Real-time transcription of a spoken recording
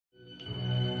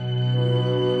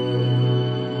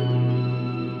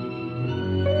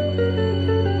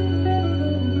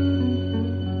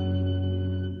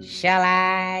Shall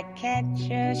I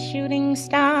catch a shooting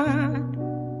star?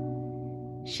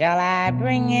 Shall I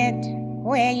bring it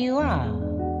where you are?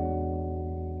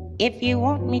 If you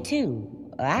want me to,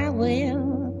 I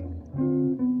will.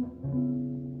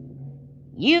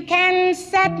 You can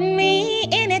set me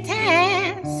any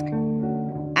task.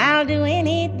 I'll do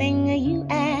anything you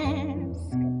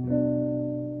ask.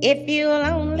 If you'll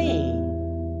only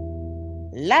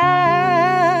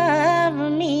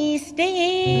love me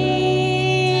still.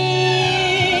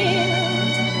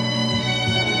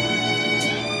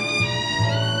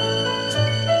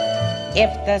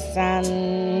 If the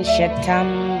sun should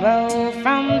tumble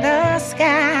from the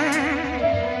sky,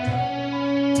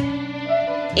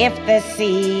 if the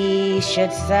sea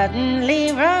should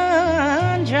suddenly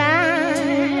run dry,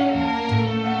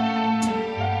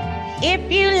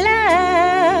 if you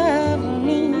love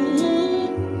me,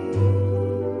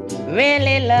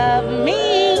 really love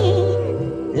me,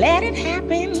 let it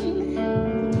happen,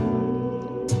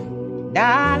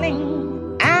 darling.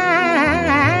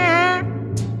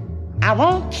 I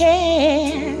won't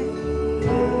care.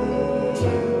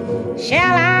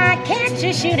 Shall I catch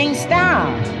a shooting star?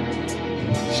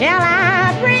 Shall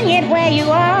I bring it where you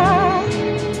are?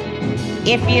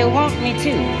 If you want me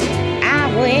to, I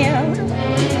will.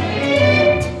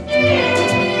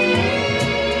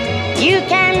 You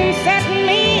can set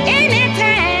me any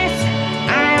task.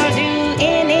 I'll do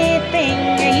anything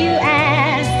you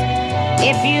ask.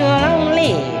 If you'll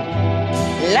only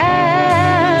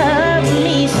love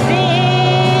me still.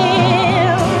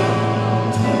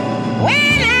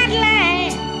 When at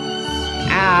last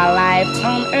our life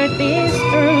on earth is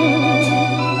through,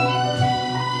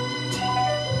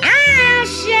 I'll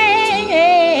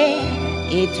share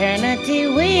eternity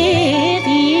with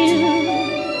you.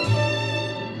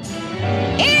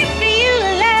 If you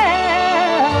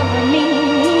love me,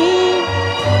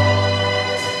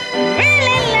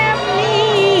 really love me,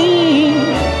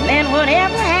 then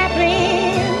whatever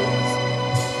happens,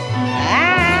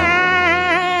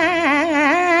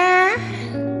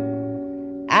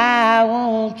 I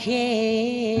won't care.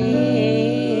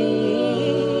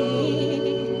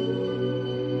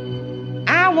 I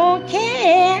won't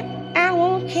care. I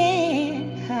won't care.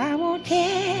 I won't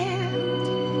care.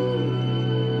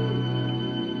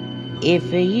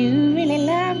 If you really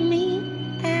love me,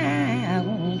 I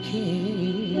won't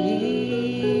care.